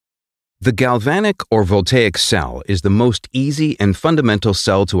The galvanic or voltaic cell is the most easy and fundamental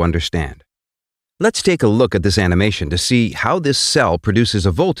cell to understand. Let's take a look at this animation to see how this cell produces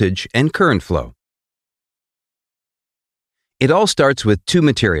a voltage and current flow. It all starts with two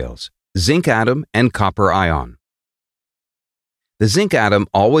materials, zinc atom and copper ion. The zinc atom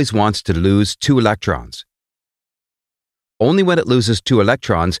always wants to lose two electrons. Only when it loses two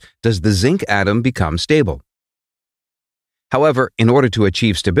electrons does the zinc atom become stable. However, in order to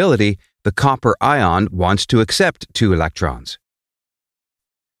achieve stability, the copper ion wants to accept two electrons.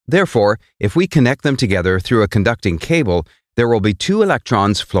 Therefore, if we connect them together through a conducting cable, there will be two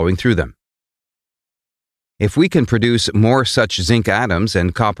electrons flowing through them. If we can produce more such zinc atoms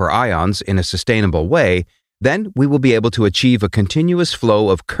and copper ions in a sustainable way, then we will be able to achieve a continuous flow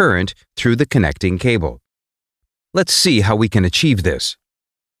of current through the connecting cable. Let's see how we can achieve this.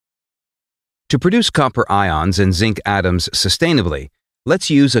 To produce copper ions and zinc atoms sustainably, let's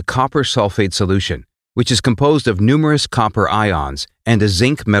use a copper sulfate solution, which is composed of numerous copper ions and a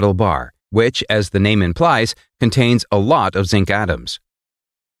zinc metal bar, which, as the name implies, contains a lot of zinc atoms.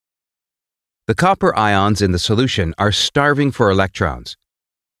 The copper ions in the solution are starving for electrons.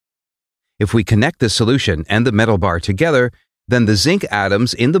 If we connect the solution and the metal bar together, then the zinc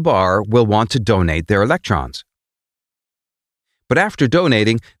atoms in the bar will want to donate their electrons. But after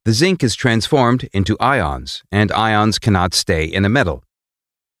donating, the zinc is transformed into ions, and ions cannot stay in a metal.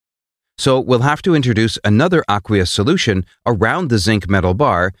 So we'll have to introduce another aqueous solution around the zinc metal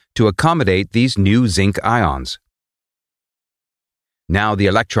bar to accommodate these new zinc ions. Now the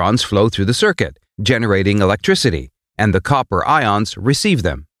electrons flow through the circuit, generating electricity, and the copper ions receive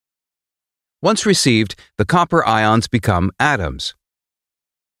them. Once received, the copper ions become atoms.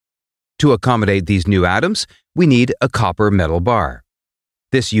 To accommodate these new atoms, we need a copper metal bar.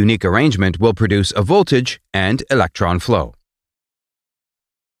 This unique arrangement will produce a voltage and electron flow.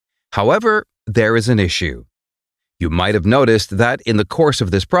 However, there is an issue. You might have noticed that in the course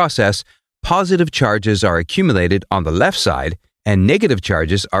of this process, positive charges are accumulated on the left side and negative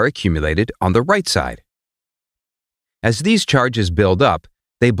charges are accumulated on the right side. As these charges build up,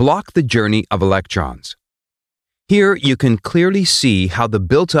 they block the journey of electrons. Here you can clearly see how the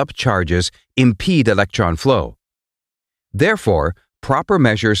built-up charges impede electron flow. Therefore, proper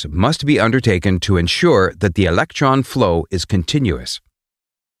measures must be undertaken to ensure that the electron flow is continuous.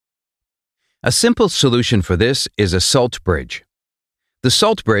 A simple solution for this is a salt bridge. The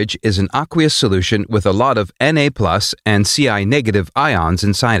salt bridge is an aqueous solution with a lot of Na+ and Ci- ions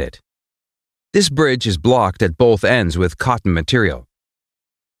inside it. This bridge is blocked at both ends with cotton material.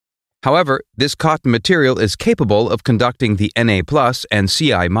 However, this cotton material is capable of conducting the Na+ and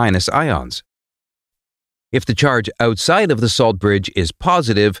Ci- ions. If the charge outside of the salt bridge is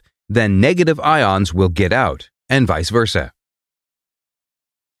positive, then negative ions will get out, and vice versa.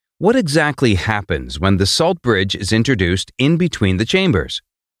 What exactly happens when the salt bridge is introduced in between the chambers?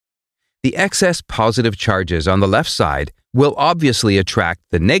 The excess positive charges on the left side will obviously attract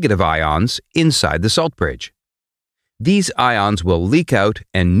the negative ions inside the salt bridge. These ions will leak out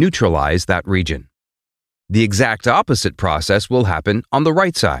and neutralize that region. The exact opposite process will happen on the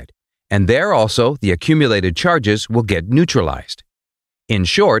right side, and there also the accumulated charges will get neutralized. In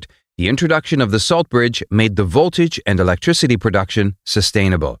short, the introduction of the salt bridge made the voltage and electricity production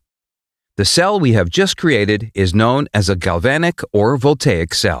sustainable. The cell we have just created is known as a galvanic or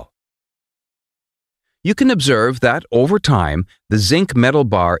voltaic cell. You can observe that over time, the zinc metal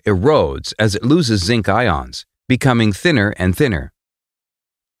bar erodes as it loses zinc ions, becoming thinner and thinner.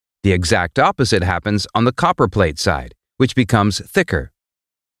 The exact opposite happens on the copper plate side, which becomes thicker.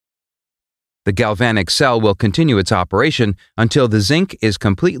 The galvanic cell will continue its operation until the zinc is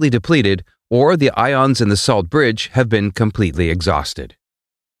completely depleted or the ions in the salt bridge have been completely exhausted.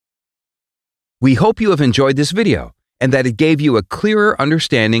 We hope you have enjoyed this video and that it gave you a clearer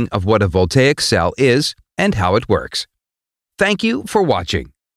understanding of what a voltaic cell is and how it works. Thank you for watching.